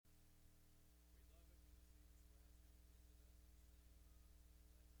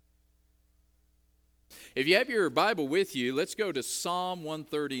If you have your Bible with you, let's go to Psalm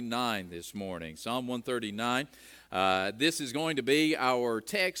 139 this morning. Psalm 139. This is going to be our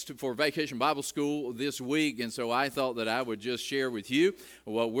text for Vacation Bible School this week, and so I thought that I would just share with you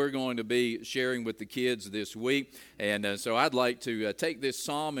what we're going to be sharing with the kids this week. And so I'd like to take this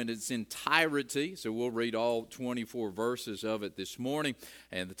psalm in its entirety, so we'll read all 24 verses of it this morning,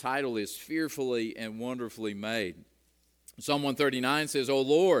 and the title is Fearfully and Wonderfully Made. Psalm 139 says, O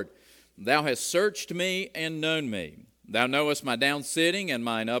Lord, Thou hast searched me and known me. Thou knowest my down sitting and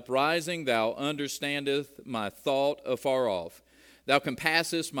mine uprising. Thou understandest my thought afar off. Thou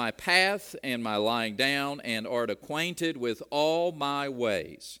compassest my path and my lying down, and art acquainted with all my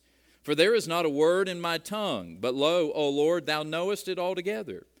ways. For there is not a word in my tongue, but lo, O Lord, Thou knowest it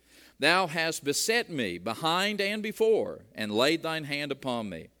altogether. Thou hast beset me behind and before, and laid Thine hand upon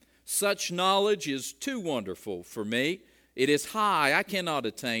me. Such knowledge is too wonderful for me. It is high, I cannot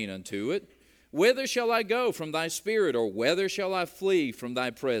attain unto it. Whither shall I go from Thy Spirit, or whither shall I flee from Thy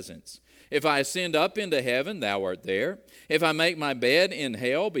presence? If I ascend up into heaven, Thou art there. If I make my bed in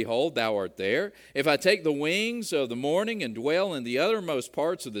hell, behold, Thou art there. If I take the wings of the morning and dwell in the uttermost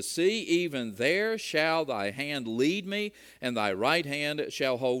parts of the sea, even there shall Thy hand lead me, and Thy right hand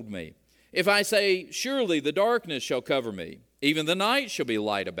shall hold me. If I say, surely the darkness shall cover me, even the night shall be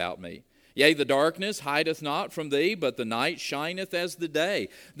light about me. Yea, the darkness hideth not from Thee, but the night shineth as the day.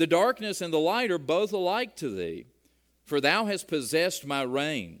 The darkness and the light are both alike to Thee. For Thou hast possessed my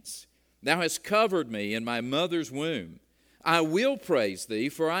reins. Thou hast covered me in my mother's womb. I will praise Thee,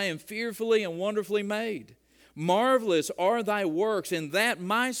 for I am fearfully and wonderfully made. Marvelous are Thy works, and that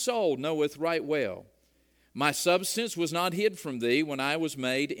my soul knoweth right well. My substance was not hid from Thee when I was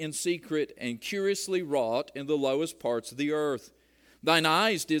made in secret and curiously wrought in the lowest parts of the earth. Thine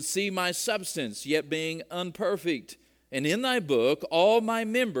eyes did see my substance, yet being unperfect. And in Thy book all my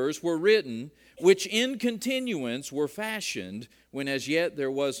members were written, which in continuance were fashioned, when as yet there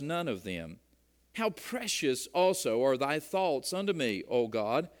was none of them. How precious also are Thy thoughts unto me, O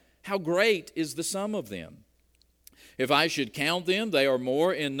God! How great is the sum of them! If I should count them, they are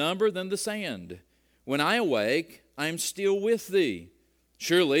more in number than the sand. When I awake, I am still with Thee.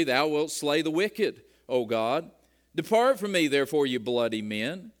 Surely Thou wilt slay the wicked, O God. Depart from me, therefore, ye bloody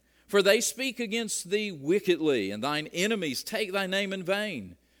men, for they speak against Thee wickedly, and Thine enemies take Thy name in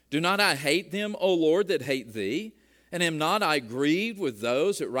vain. Do not I hate them, O Lord, that hate Thee? And am not I grieved with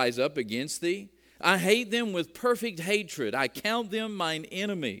those that rise up against Thee? I hate them with perfect hatred. I count them mine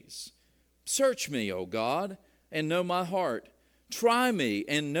enemies. Search me, O God, and know my heart. Try me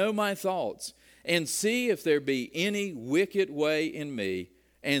and know my thoughts, and see if there be any wicked way in me,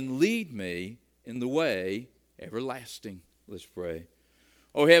 and lead me in the way everlasting. Let's pray.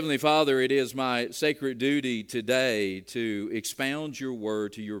 Oh, Heavenly Father, it is my sacred duty today to expound Your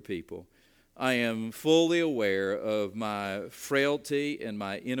word to Your people. I am fully aware of my frailty and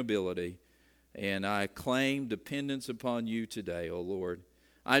my inability, and I claim dependence upon You today, O Lord.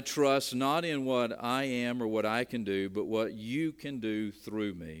 I trust not in what I am or what I can do, but what You can do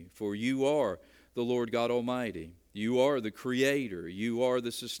through me, for You are the Lord God Almighty. You are the creator. You are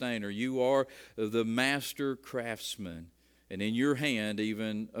the sustainer. You are the master craftsman. And in Your hand,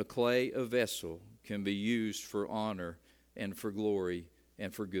 even a vessel can be used for honor and for glory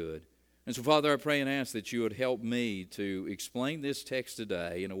and for good. And so, Father, I pray and ask that You would help me to explain this text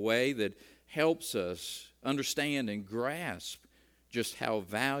today in a way that helps us understand and grasp just how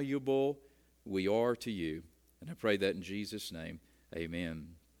valuable we are to You. And I pray that in Jesus' name,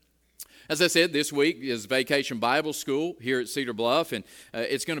 amen. As I said, this week is Vacation Bible School here at Cedar Bluff, and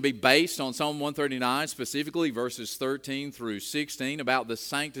it's going to be based on Psalm 139, specifically verses 13 through 16, about the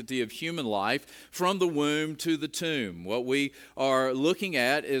sanctity of human life from the womb to the tomb. What we are looking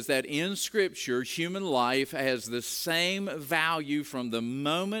at is that in Scripture, human life has the same value from the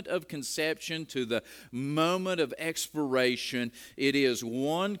moment of conception to the moment of expiration. It is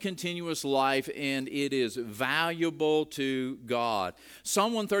one continuous life, and it is valuable to God.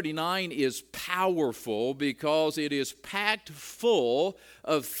 Psalm 139 is powerful because it is packed full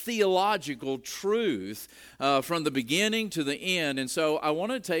of theological truth from the beginning to the end. And so I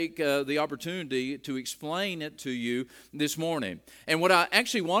want to take the opportunity to explain it to you this morning. And what I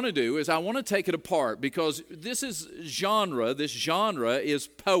actually want to do is I want to take it apart, because this genre is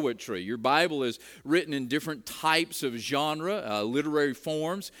poetry. Your Bible is written in different types of genre, literary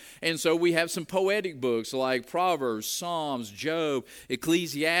forms. And so we have some poetic books like Proverbs, Psalms, Job,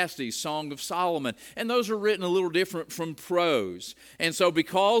 Ecclesiastes, Ecclesiastes, Song of Solomon, and those are written a little different from prose. And so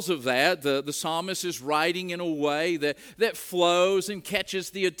because of that, the psalmist is writing in a way that flows and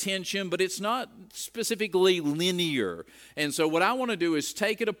catches the attention, but it's not specifically linear. And so what I want to do is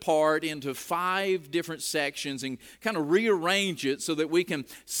take it apart into 5 different sections and kind of rearrange it so that we can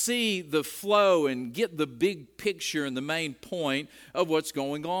see the flow and get the big picture and the main point of what's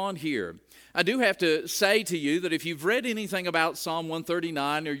going on here. I do have to say to you that if you've read anything about Psalm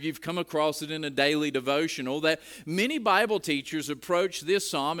 139 or you've come across it in a daily devotional, that many Bible teachers approach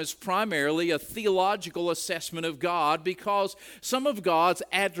this psalm as primarily a theological assessment of God because some of God's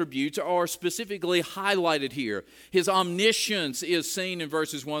attributes are specifically highlighted here. His omniscience is seen in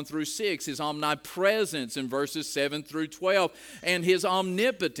verses 1 through 6, His omnipresence in verses 7 through 12, and His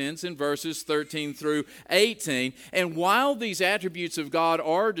omnipotence in verses 13 through 18. And while these attributes of God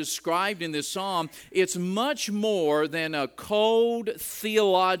are described in this psalm, it's much more than a cold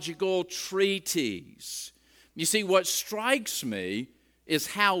theological treatise. You see, what strikes me is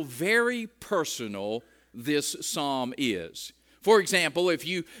how very personal this psalm is. For example, if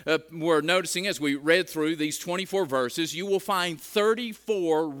you were noticing as we read through these 24 verses, you will find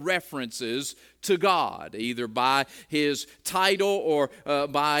 34 references to God, either by His title or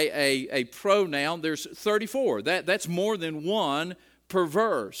by a pronoun. There's 34. That's more than one per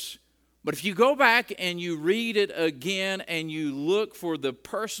verse. But if you go back and you read it again and you look for the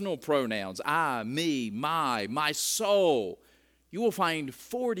personal pronouns, I, me, my soul, you will find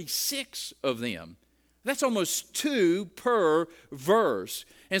 46 of them. That's almost 2 per verse.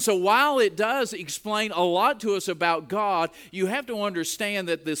 And so while it does explain a lot to us about God, you have to understand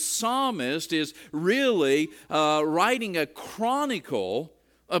that the psalmist is really writing a chronicle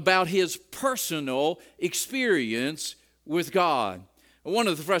about his personal experience with God. One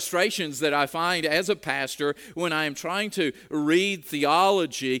of the frustrations that I find as a pastor when I am trying to read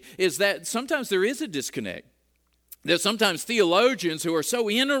theology is that sometimes there is a disconnect. That sometimes theologians who are so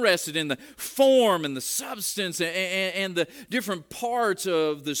interested in the form and the substance and the different parts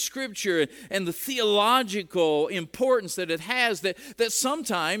of the Scripture and the theological importance that it has, that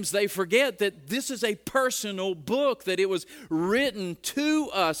sometimes they forget that this is a personal book, that it was written to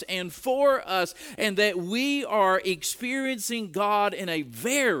us and for us, and that we are experiencing God in a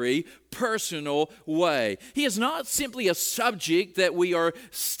very personal way. He is not simply a subject that we are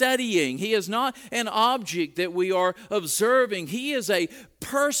studying. He is not an object that we are observing. He is a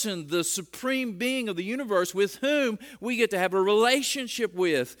person, the supreme being of the universe with whom we get to have a relationship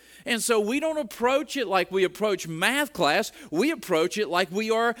with. And so we don't approach it like we approach math class. We approach it like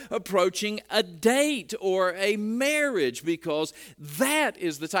we are approaching a date or a marriage, because that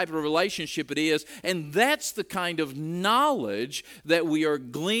is the type of relationship it is, and that's the kind of knowledge that we are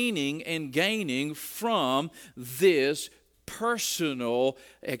gleaning and gaining from this personal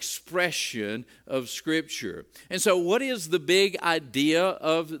expression of Scripture. And so what is the big idea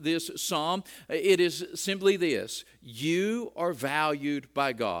of this psalm? It is simply this: you are valued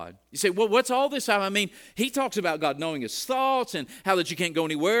by God. You say, well, what's all this? I mean, he talks about God knowing his thoughts and how that you can't go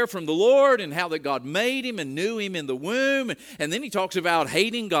anywhere from the Lord and how that God made him and knew him in the womb. And then he talks about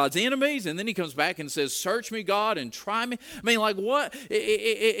hating God's enemies. And then he comes back and says, search me, God, and try me. I mean, like what?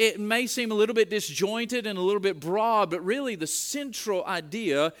 It may seem a little bit disjointed and a little bit broad, but really the central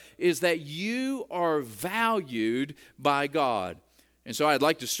idea is that you are valued by God. And so I'd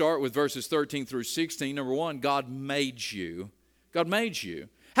like to start with verses 13 through 16. Number one, God made you. God made you.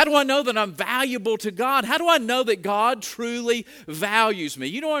 How do I know that I'm valuable to God? How do I know that God truly values me?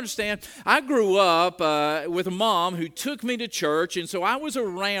 You don't understand. I grew up with a mom who took me to church, and so I was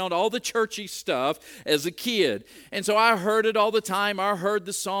around all the churchy stuff as a kid. And so I heard it all the time. I heard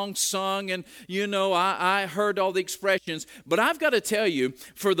the song sung, and, I heard all the expressions. But I've got to tell you,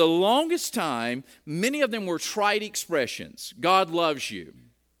 for the longest time, many of them were trite expressions. God loves you.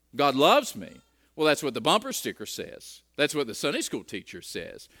 God loves me. Well, that's what the bumper sticker says. That's what the Sunday school teacher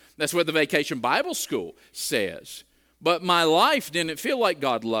says. That's what the Vacation Bible School says. But my life didn't feel like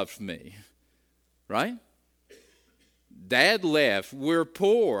God loved me, right? Dad left. We're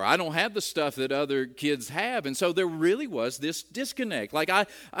poor. I don't have the stuff that other kids have. And so there really was this disconnect. Like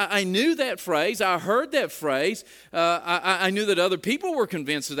I knew that phrase. I heard that phrase. I knew that other people were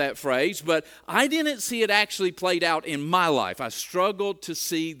convinced of that phrase, but I didn't see it actually played out in my life. I struggled to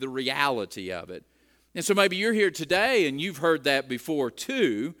see the reality of it. And so maybe you're here today and you've heard that before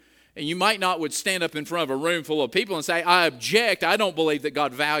too, and you might not would stand up in front of a room full of people and say, I object, I don't believe that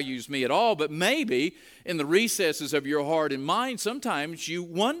God values me at all, but maybe in the recesses of your heart and mind, sometimes you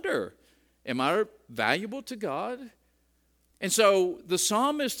wonder, am I valuable to God? And so the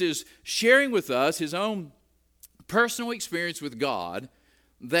psalmist is sharing with us his own personal experience with God,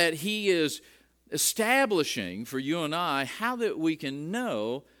 that He is establishing for you and I how that we can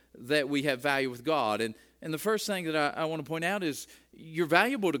know that we have value with God. And the first thing that I want to point out is you're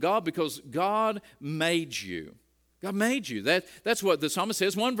valuable to God because God made you. God made you. That's what the psalmist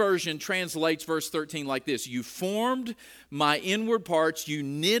says. One version translates verse 13 like this: You formed my inward parts, you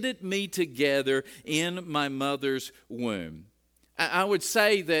knitted me together in my mother's womb. I would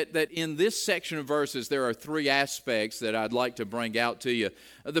say that in this section of verses there are three aspects that I'd like to bring out to you.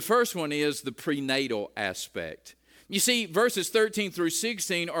 The first one is the prenatal aspect. You see, verses 13 through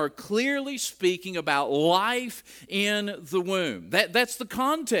 16 are clearly speaking about life in the womb. That's the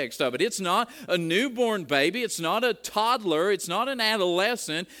context of it. It's not a newborn baby. It's not a toddler. It's not an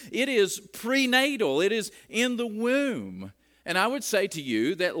adolescent. It is prenatal. It is in the womb. And I would say to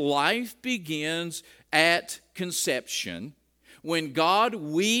you that life begins at conception when God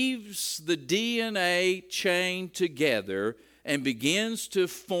weaves the DNA chain together and begins to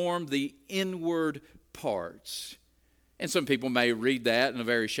form the inward parts. And some people may read that in a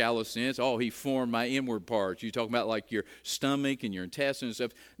very shallow sense. Oh, He formed my inward parts. You talking about like your stomach and your intestines and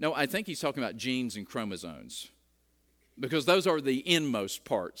stuff. No, I think He's talking about genes and chromosomes, because those are the inmost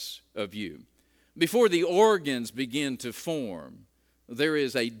parts of you. Before the organs begin to form, there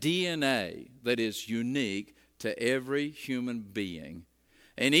is a DNA that is unique to every human being.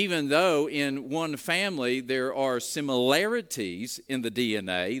 And even though in one family there are similarities in the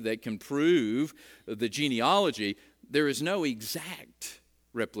DNA that can prove the genealogy, there is no exact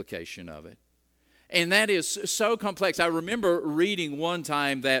replication of it. And that is so complex. I remember reading one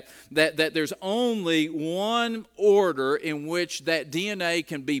time that there's only one order in which that DNA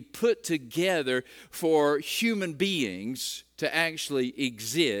can be put together for human beings to actually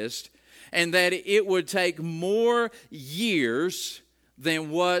exist, and that it would take more years than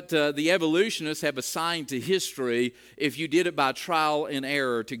what the evolutionists have assigned to history if you did it by trial and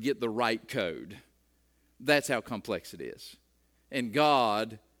error to get the right code. That's how complex it is. And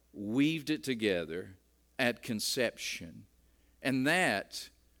God weaved it together at conception. And that,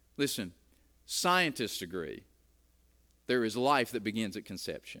 listen, scientists agree, there is life that begins at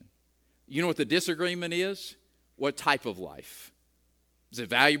conception. You know what the disagreement is? What type of life? Is it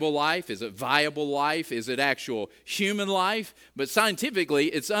valuable life? Is it viable life? Is it actual human life? But scientifically,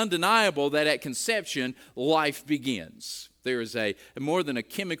 it's undeniable that at conception, life begins. There is more than a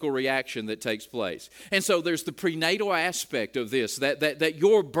chemical reaction that takes place. And so there's the prenatal aspect of this, that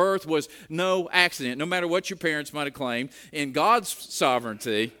your birth was no accident, no matter what your parents might have claimed. In God's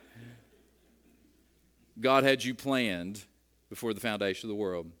sovereignty, God had you planned before the foundation of the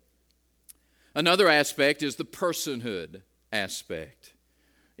world. Another aspect is the personhood aspect.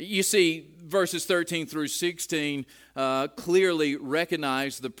 You see, verses 13 through 16 clearly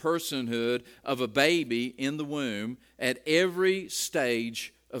recognize the personhood of a baby in the womb at every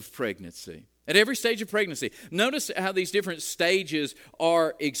stage of pregnancy. At every stage of pregnancy. Notice how these different stages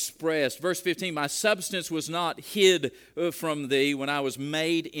are expressed. Verse 15, my substance was not hid from thee when I was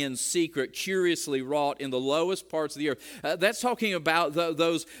made in secret, curiously wrought in the lowest parts of the earth. That's talking about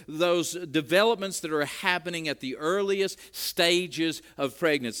those developments that are happening at the earliest stages of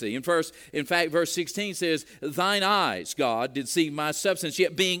pregnancy. In fact, verse 16 says, thine eyes, God, did see my substance,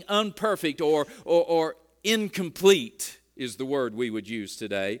 yet being unperfect or incomplete is the word we would use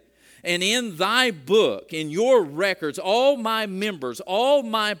today. And in thy book, in your records, all my members, all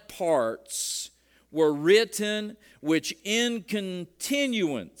my parts were written, which in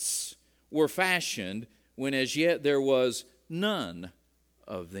continuance were fashioned, when as yet there was none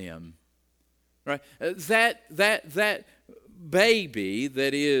of them. Right? That baby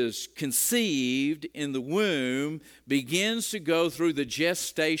that is conceived in the womb begins to go through the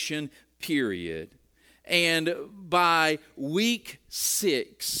gestation period. And by week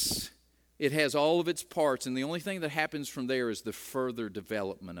 6, it has all of its parts. And the only thing that happens from there is the further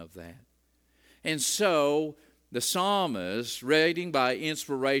development of that. And so the psalmist, writing by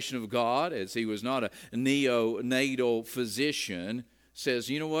inspiration of God, as he was not a neonatal physician, says,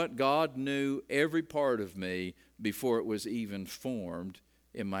 you know what? God knew every part of me before it was even formed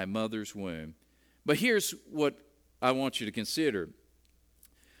in my mother's womb. But here's what I want you to consider.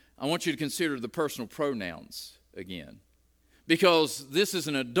 I want you to consider the personal pronouns again. Because this is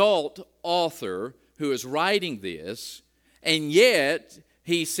an adult author who is writing this, and yet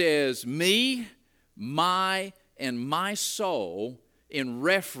he says, me, my, and my soul in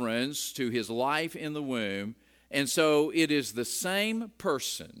reference to his life in the womb. And so it is the same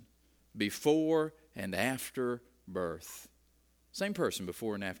person before and after birth. Same person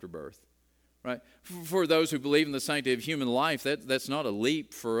before and after birth. right? For those who believe in the sanctity of human life, that's not a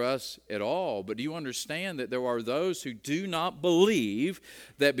leap for us at all. But do you understand that there are those who do not believe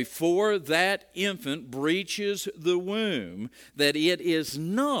that before that infant breaches the womb, that it is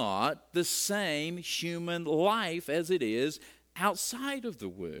not the same human life as it is outside of the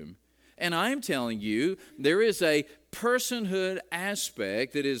womb? And I'm telling you, there is a personhood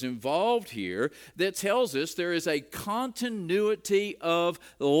aspect that is involved here that tells us there is a continuity of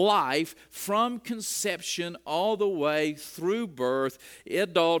life from conception all the way through birth,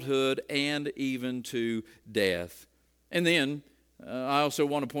 adulthood, and even to death. And then I also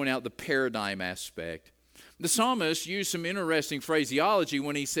want to point out the paradigm aspect. The psalmist used some interesting phraseology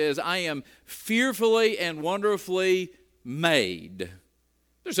when he says, I am fearfully and wonderfully made.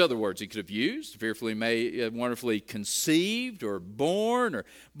 There's other words he could have used, fearfully made, wonderfully conceived or born,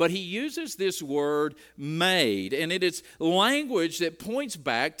 but he uses this word made, and it is language that points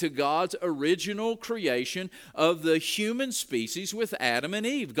back to God's original creation of the human species with Adam and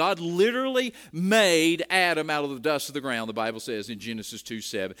Eve. God literally made Adam out of the dust of the ground, the Bible says in Genesis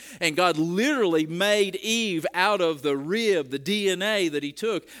 2:7. And God literally made Eve out of the rib, the DNA that he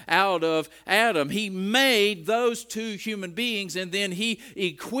took out of Adam. He made those two human beings, and then he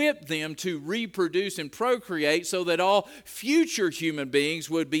equipped them to reproduce and procreate so that all future human beings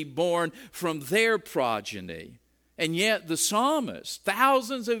would be born from their progeny. And yet the psalmist,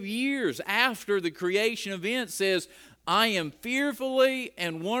 thousands of years after the creation event, says, I am fearfully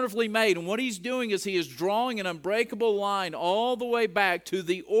and wonderfully made. And what he's doing is he is drawing an unbreakable line all the way back to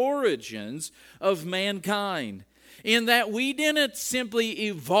the origins of mankind, in that we didn't simply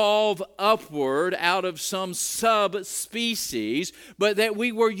evolve upward out of some subspecies, but that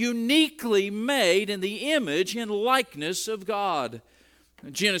we were uniquely made in the image and likeness of God.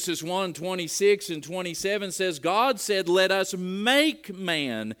 Genesis 1:26 and 27 says, God said, let us make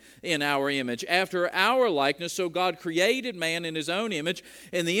man in our image, after our likeness. So God created man in his own image.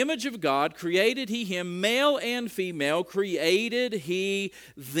 In the image of God created he him, male and female created he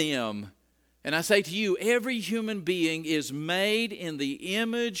them. And I say to you, every human being is made in the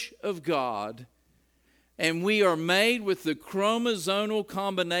image of God. And we are made with the chromosomal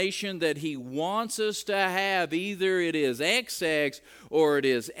combination that he wants us to have. Either it is XX or it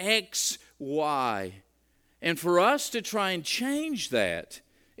is XY. And for us to try and change that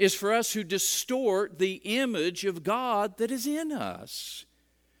is for us to distort the image of God that is in us.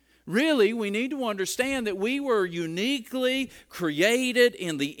 Really, we need to understand that we were uniquely created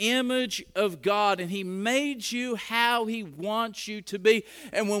in the image of God, and he made you how he wants you to be.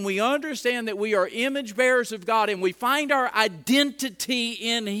 And when we understand that we are image bearers of God and we find our identity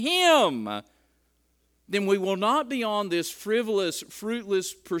in him, then we will not be on this frivolous,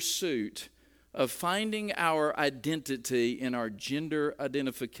 fruitless pursuit of finding our identity in our gender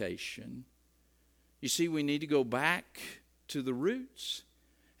identification. You see, we need to go back to the roots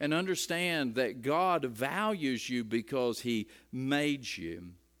and understand that God values you because he made you.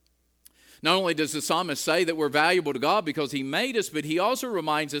 Not only does the psalmist say that we're valuable to God because he made us, but he also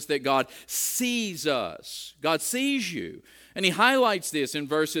reminds us that God sees us. God sees you. And he highlights this in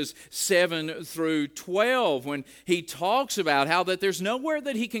verses 7 through 12 when he talks about how that there's nowhere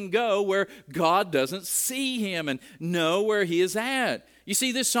that he can go where God doesn't see him and know where he is at. You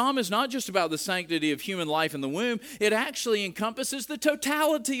see, this psalm is not just about the sanctity of human life in the womb. It actually encompasses the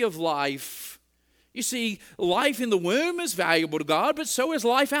totality of life. You see, life in the womb is valuable to God, but so is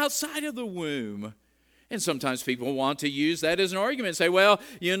life outside of the womb. And sometimes people want to use that as an argument and say, well,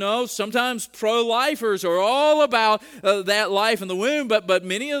 you know, sometimes pro-lifers are all about that life in the womb, but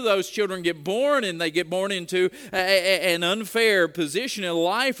many of those children get born and they get born into an unfair position in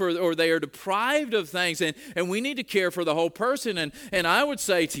life, or they are deprived of things, and we need to care for the whole person. And I would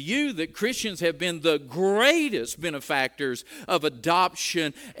say to you that Christians have been the greatest benefactors of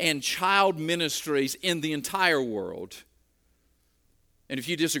adoption and child ministries in the entire world. And if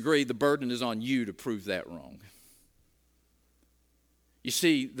you disagree, the burden is on you to prove that wrong. You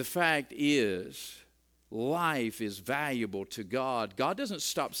see, the fact is, life is valuable to God. God doesn't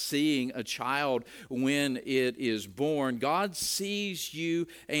stop seeing a child when it is born. God sees you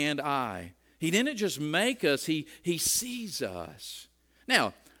and I. He didn't just make us, He sees us.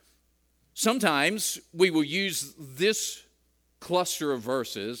 Now, sometimes we will use this cluster of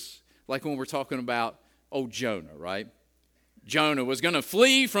verses, like when we're talking about old Jonah, right? Jonah was going to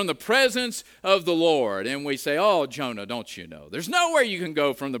flee from the presence of the Lord. And we say, oh, Jonah, don't you know? There's nowhere you can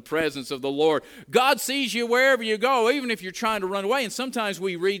go from the presence of the Lord. God sees you wherever you go, even if you're trying to run away. And sometimes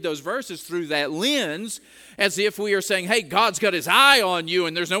we read those verses through that lens as if we are saying, hey, God's got his eye on you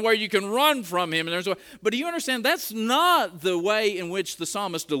and there's nowhere you can run from him. But do you understand that's not the way in which the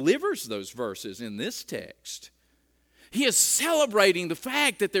psalmist delivers those verses in this text? He is celebrating the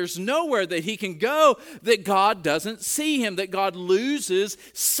fact that there's nowhere that he can go that God doesn't see him, that God loses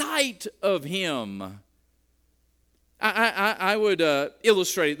sight of him. I would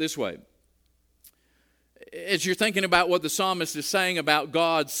illustrate it this way. As you're thinking about what the psalmist is saying about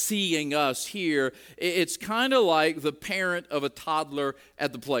God seeing us here, it's kind of like the parent of a toddler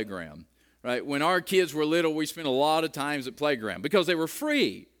at the playground, right? When our kids were little, we spent a lot of times at playground because they were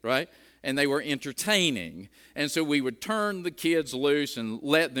free, right? And they were entertaining. And so we would turn the kids loose and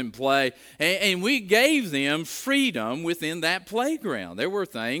let them play. And we gave them freedom within that playground. There were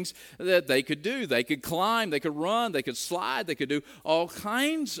things that they could do. They could climb, they could run, they could slide, they could do all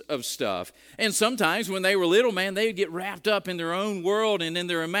kinds of stuff. And sometimes when they were little, man, they would get wrapped up in their own world and in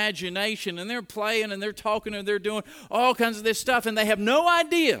their imagination. And they're playing and they're talking and they're doing all kinds of this stuff. And they have no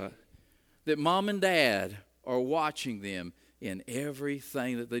idea that mom and dad are watching them in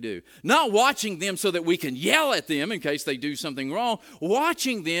everything that they do. Not watching them so that we can yell at them in case they do something wrong.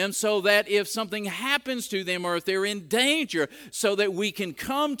 Watching them so that if something happens to them or if they're in danger, so that we can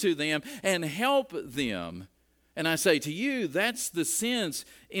come to them and help them. And I say to you, that's the sense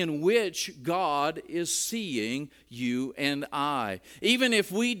in which God is seeing you and I. Even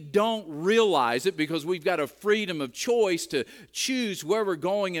if we don't realize it, because we've got a freedom of choice to choose where we're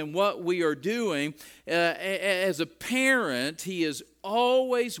going and what we are doing, as a parent, He is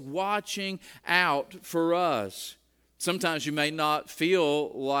always watching out for us. Sometimes you may not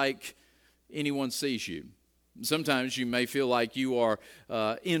feel like anyone sees you. Sometimes you may feel like you are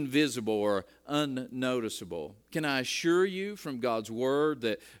invisible or unnoticeable. Can I assure you from God's Word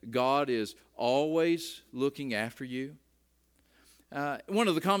that God is always looking after you? One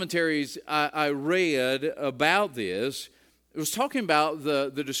of the commentaries I read about this, it was talking about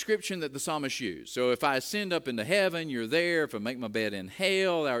the description that the psalmist used. So if I ascend up into heaven, you're there. If I make my bed in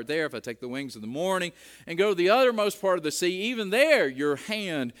hell, thou art there. If I take the wings of the morning and go to the uttermost part of the sea, even there your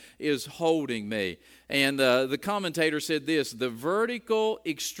hand is holding me. And the commentator said this: the vertical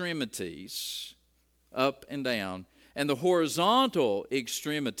extremities, up and down, and the horizontal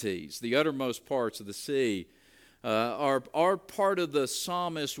extremities, the uttermost parts of the sea, are part of the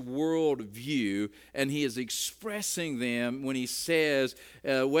psalmist's world view, and he is expressing them when he says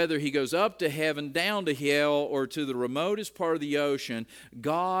whether he goes up to heaven, down to hell, or to the remotest part of the ocean,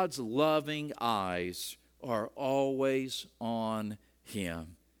 God's loving eyes are always on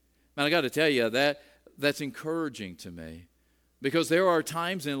him. Man, I got to tell you, that's encouraging to me. Because there are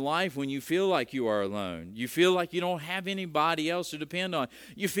times in life when you feel like you are alone. You feel like you don't have anybody else to depend on.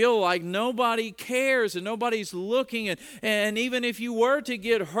 You feel like nobody cares and nobody's looking. And even if you were to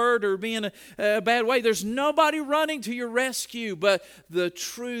get hurt or be in a bad way, there's nobody running to your rescue. But the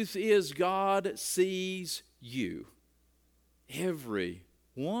truth is, God sees you. Every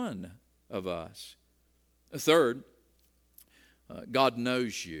one of us. Third, God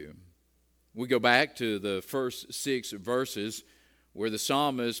knows you. We go back to the first 6 verses where the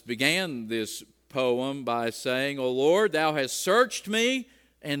psalmist began this poem by saying, O Lord, thou hast searched me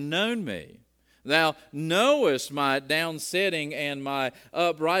and known me. Thou knowest my downsetting and my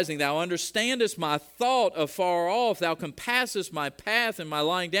uprising. Thou understandest my thought afar off. Thou compassest my path and my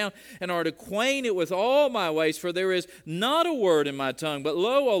lying down, and art acquainted with all my ways. For there is not a word in my tongue. But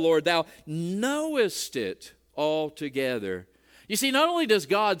lo, O Lord, thou knowest it altogether. You see, not only does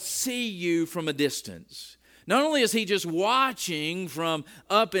God see you from a distance, not only is He just watching from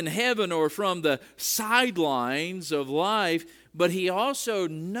up in heaven or from the sidelines of life, but He also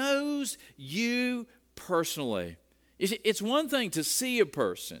knows you personally. You see, it's one thing to see a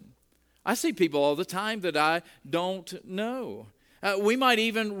person. I see people all the time that I don't know. We might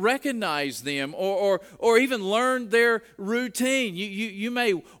even recognize them or even learn their routine. You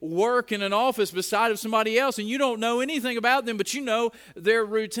may work in an office beside of somebody else and you don't know anything about them, but you know their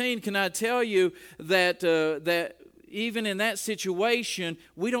routine. Can I tell you that even in that situation,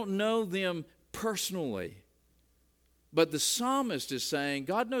 we don't know them personally. But the psalmist is saying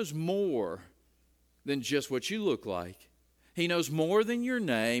God knows more than just what you look like. He knows more than your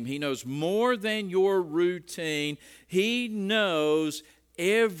name. He knows more than your routine. He knows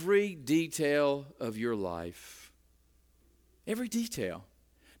every detail of your life. Every detail.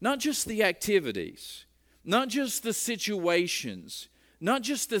 Not just the activities. Not just the situations not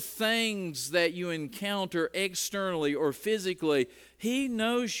just the things that you encounter externally or physically. He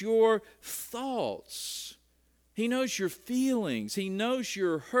knows your thoughts. He knows your feelings. He knows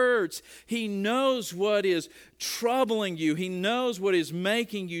your hurts. He knows what is troubling you. He knows what is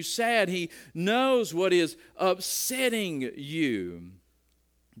making you sad. He knows what is upsetting you.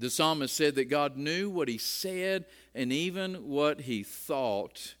 The psalmist said that God knew what he said and even what he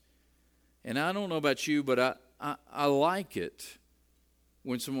thought. And I don't know about you, but I like it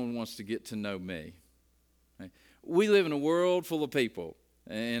when someone wants to get to know me. We live in a world full of people.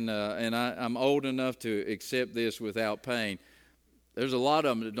 And I'm old enough to accept this without pain. There's a lot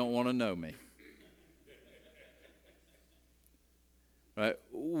of them that don't want to know me. Right?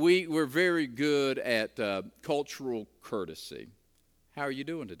 We're very good at cultural courtesy. How are you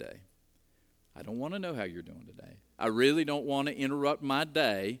doing today? I don't want to know how you're doing today. I really don't want to interrupt my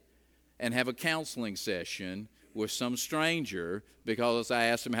day and have a counseling session with some stranger because I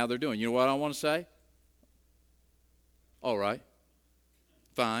asked them how they're doing. You know what I want to say? All right.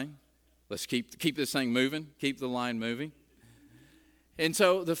 Fine. Let's keep this thing moving. Keep the line moving. And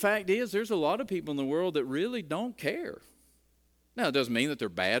so the fact is, there's a lot of people in the world that really don't care. Now, it doesn't mean that they're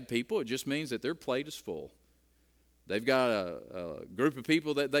bad people. It just means that their plate is full. They've got a group of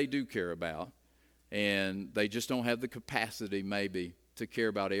people that they do care about, and they just don't have the capacity maybe to care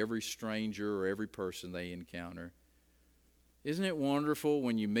about every stranger or every person they encounter. Isn't it wonderful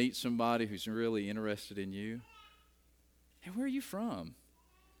when you meet somebody who's really interested in you? Hey, where are you from?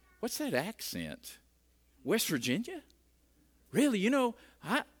 What's that accent? West Virginia? Really? You know,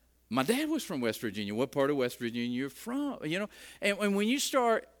 my dad was from West Virginia. What part of West Virginia you're from? You know, and when you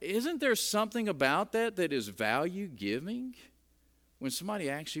start, isn't there something about that is value-giving? When somebody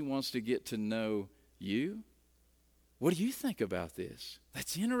actually wants to get to know you? What do you think about this?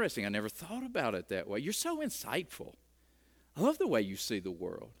 That's interesting. I never thought about it that way. You're so insightful. I love the way you see the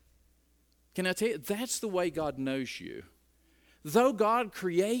world. Can I tell you, that's the way God knows you. Though God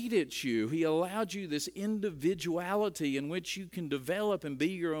created you, He allowed you this individuality in which you can develop and be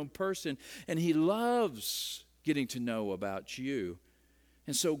your own person. And He loves getting to know about you.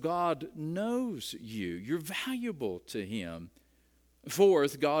 And so God knows you. You're valuable to Him.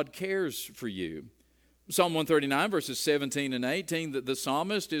 Fourth, God cares for you. Psalm 139, verses 17 and 18, the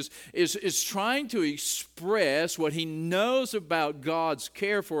psalmist is trying to express what he knows about God's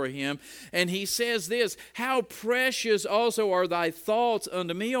care for him. And he says this, "How precious also are thy thoughts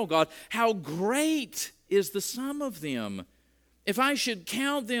unto me, O God. How great is the sum of them. If I should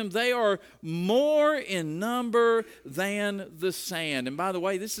count them, they are more in number than the sand." And by the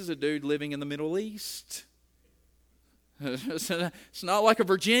way, this is a dude living in the Middle East. It's not like a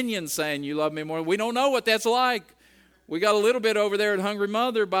Virginian saying, "You love me more." We don't know what that's like. We got a little bit over there at Hungry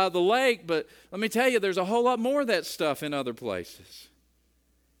Mother by the lake, but let me tell you, there's a whole lot more of that stuff in other places.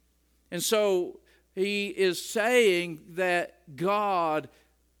 And so he is saying that God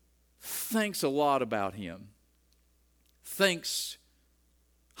thinks a lot about him, thinks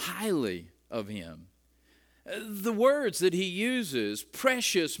highly of him. The words that he uses,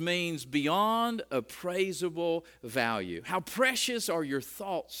 precious, means beyond appraisable value. How precious are your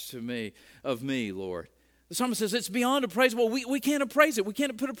thoughts to me, of me, Lord? The psalmist says it's beyond appraisable. We can't appraise it. We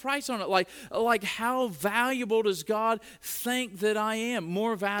can't put a price on it. Like how valuable does God think that I am?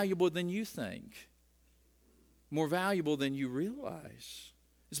 More valuable than you think. More valuable than you realize.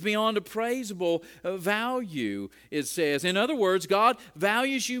 It's beyond appraisable value, it says. In other words, God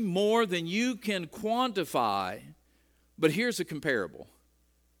values you more than you can quantify. But here's a comparable.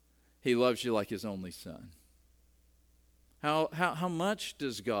 He loves you like His only Son. How much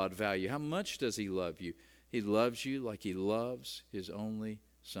does God value? How much does He love you? He loves you like He loves His only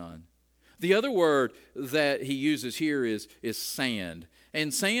Son. The other word that he uses here is sand.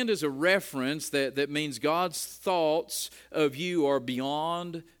 And sand is a reference that means God's thoughts of you are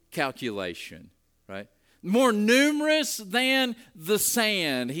beyond calculation, right? More numerous than the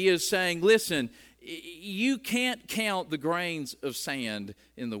sand. He is saying, listen, you can't count the grains of sand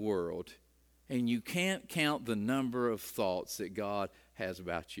in the world, and you can't count the number of thoughts that God has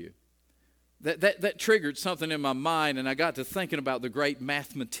about you. That triggered something in my mind, and I got to thinking about the great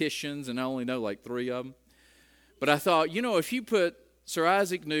mathematicians, and I only know like 3 of them. But I thought, if you put Sir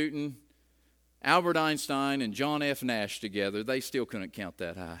Isaac Newton, Albert Einstein, and John F. Nash together, they still couldn't count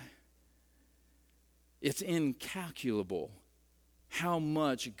that high. It's incalculable how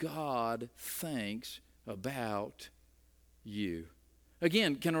much God thinks about you.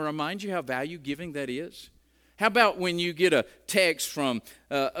 Again, can I remind you how value-giving that is? How about when you get a text from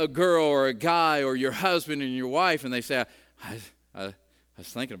a girl or a guy or your husband and your wife, and they say, I was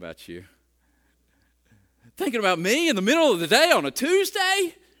thinking about you. Thinking about me in the middle of the day on a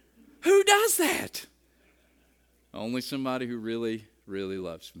Tuesday? Who does that? Only somebody who really, really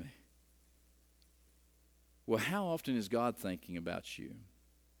loves me. Well, how often is God thinking about you?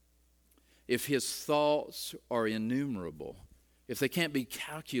 If His thoughts are innumerable, if they can't be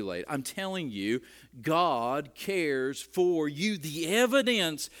calculated, I'm telling you, God cares for you. The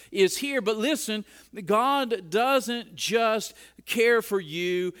evidence is here. But listen, God doesn't just care for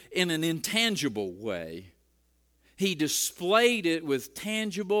you in an intangible way. He displayed it with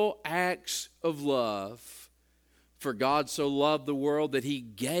tangible acts of love. For God so loved the world that He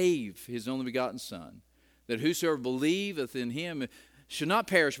gave His only begotten Son, that whosoever believeth in Him should not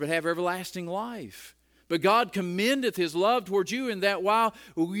perish but have everlasting life. But God commendeth His love towards you in that while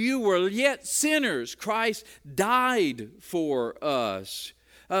you were yet sinners, Christ died for us.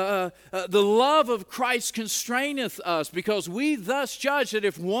 The love of Christ constraineth us, because we thus judge that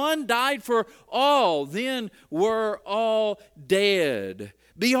if one died for all, then were all dead.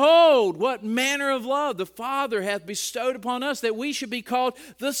 Behold, what manner of love the Father hath bestowed upon us, that we should be called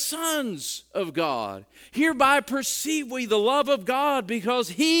the sons of God. Hereby perceive we the love of God,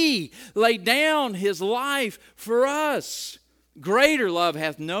 because He laid down His life for us. Greater love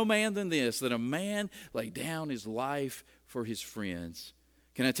hath no man than this, that a man lay down his life for his friends.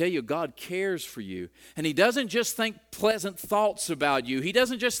 Can I tell you, God cares for you. And He doesn't just think pleasant thoughts about you. He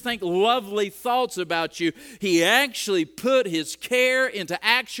doesn't just think lovely thoughts about you. He actually put His care into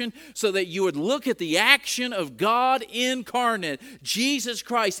action so that you would look at the action of God incarnate, Jesus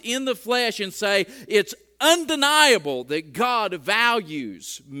Christ in the flesh, and say, it's undeniable that God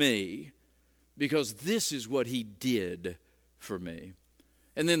values me, because this is what He did for me.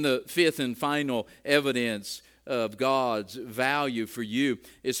 And then the fifth and final evidence of God's value for you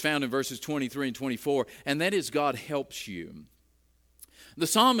is found in verses 23 and 24, and that is God helps you. The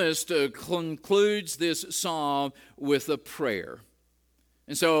psalmist concludes this psalm with a prayer.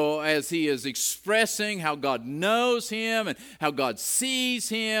 And so as he is expressing how God knows him and how God sees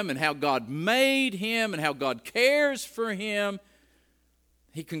him and how God made him and how God cares for him,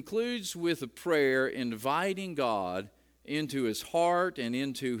 he concludes with a prayer inviting God into his heart and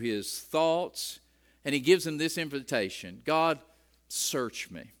into his thoughts. And he gives him this invitation: God,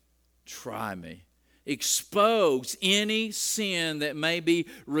 search me, try me, expose any sin that may be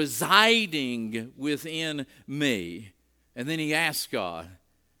residing within me. And then he asks God,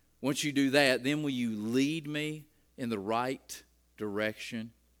 once you do that, then will you lead me in the right direction?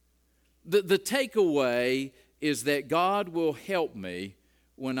 The takeaway is that God will help me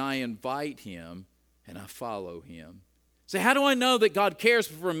when I invite Him and I follow Him. So how do I know that God cares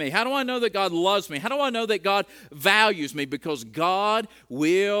for me? How do I know that God loves me? How do I know that God values me? Because God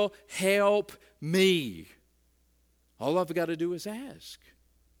will help me. All I've got to do is ask.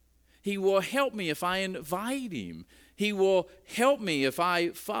 He will help me if I invite Him. He will help me if I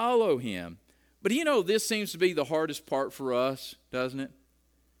follow Him. But you know, this seems to be the hardest part for us, doesn't it?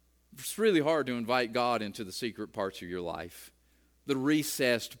 It's really hard to invite God into the secret parts of your life, the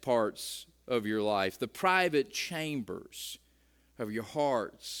recessed parts of your life, the private chambers of your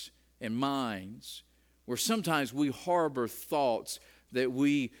hearts and minds, where sometimes we harbor thoughts that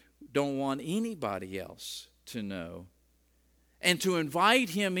we don't want anybody else to know. And to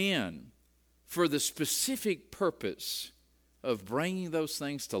invite Him in for the specific purpose of bringing those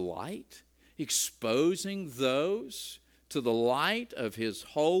things to light, exposing those to the light of His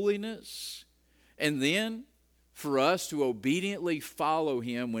holiness, and then for us to obediently follow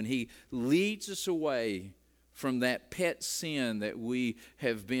Him when He leads us away from that pet sin that we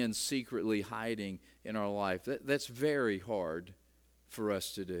have been secretly hiding in our life. That's very hard for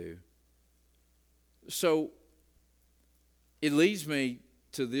us to do. So it leads me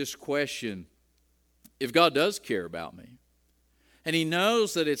to this question: if God does care about me, and He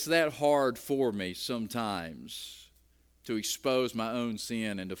knows that it's that hard for me sometimes to expose my own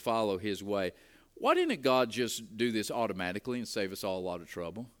sin and to follow His way, why didn't God just do this automatically and save us all a lot of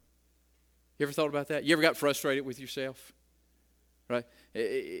trouble? You ever thought about that? You ever got frustrated with yourself? Right?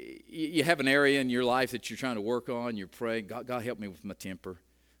 You have an area in your life that you're trying to work on. You're praying, God help me with my temper.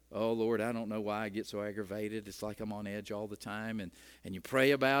 Oh, Lord, I don't know why I get so aggravated. It's like I'm on edge all the time. And you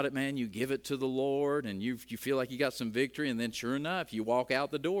pray about it, man. You give it to the Lord, and you feel like you got some victory. And then sure enough, you walk out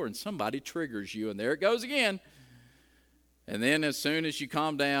the door, and somebody triggers you, and there it goes again. And then as soon as you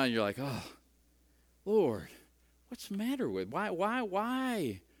calm down, you're like, oh, Lord, what's the matter with?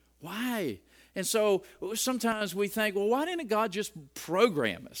 Why? And so sometimes we think, well, why didn't God just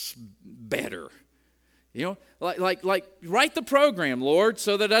program us better? You know, like write the program, Lord,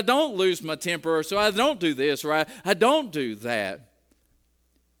 so that I don't lose my temper, or so I don't do this, or I don't do that.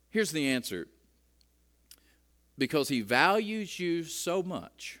 Here's the answer. because He values you so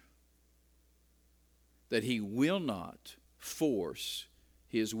much that He will not force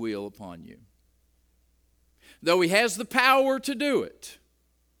His will upon you. Though He has the power to do it,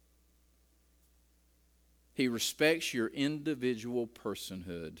 He respects your individual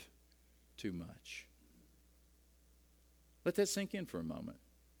personhood too much. Let that sink in for a moment.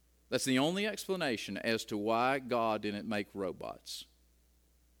 That's the only explanation as to why God didn't make robots.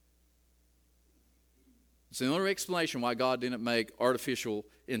 It's the only explanation why God didn't make artificial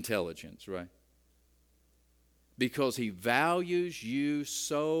intelligence, right? Because He values you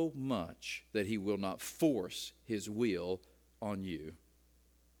so much that He will not force His will on you.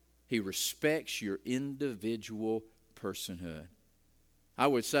 He respects your individual personhood. I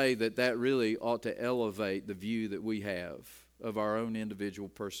would say that really ought to elevate the view that we have of our own individual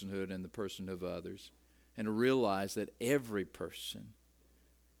personhood and the person of others, and to realize that every person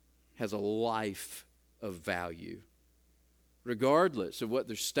has a life of value, regardless of what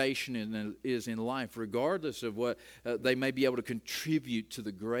their station is in life, regardless of what they may be able to contribute to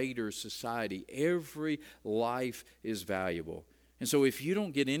the greater society. Every life is valuable. And so if you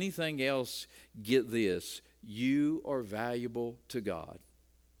don't get anything else, get this: you are valuable to God.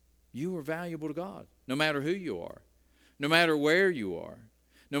 You are valuable to God, no matter who you are, no matter where you are,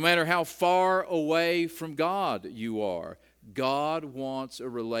 no matter how far away from God you are. God wants a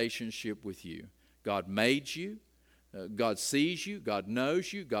relationship with you. God made you. God sees you. God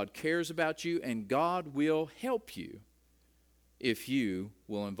knows you. God cares about you. And God will help you if you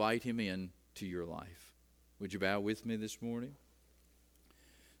will invite Him into your life. Would you bow with me this morning?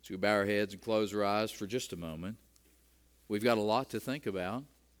 So we bow our heads and close our eyes for just a moment. We've got a lot to think about.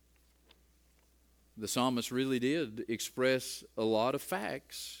 The psalmist really did express a lot of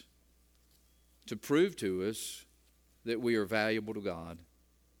facts to prove to us that we are valuable to God.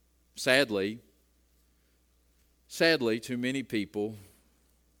 Sadly, too many people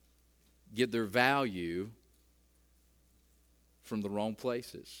get their value from the wrong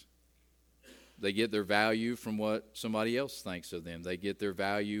places. They get their value from what somebody else thinks of them. They get their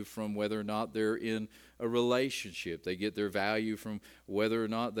value from whether or not they're in a relationship. They get their value from whether or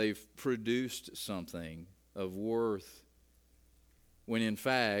not they've produced something of worth. When in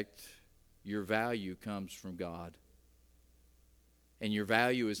fact, your value comes from God. And your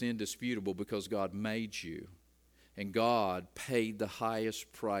value is indisputable because God made you. And God paid the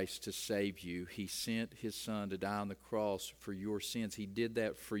highest price to save you. He sent His Son to die on the cross for your sins. He did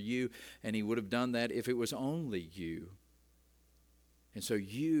that for you, and He would have done that if it was only you. And so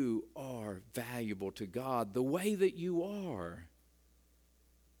you are valuable to God the way that you are.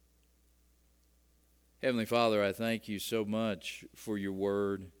 Heavenly Father, I thank You so much for Your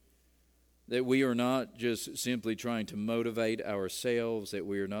Word, that we are not just simply trying to motivate ourselves, that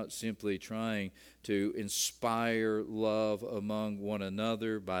we are not simply trying to inspire love among one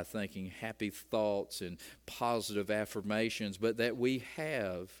another by thinking happy thoughts and positive affirmations, but that we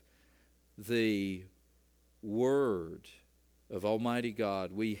have the Word of Almighty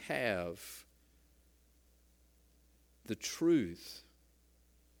God. We have the truth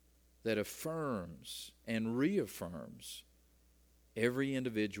that affirms and reaffirms every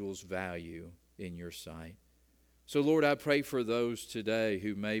individual's value in Your sight. So, Lord, I pray for those today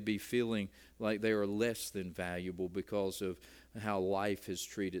who may be feeling like they are less than valuable because of how life has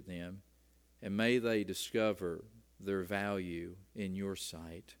treated them. And may they discover their value in Your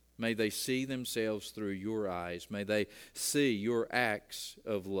sight. May they see themselves through Your eyes. May they see Your acts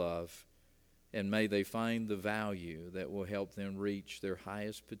of love. And may they find the value that will help them reach their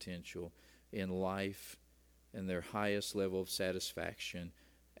highest potential in life and their highest level of satisfaction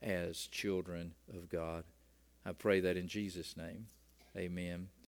as children of God. I pray that in Jesus' name. Amen.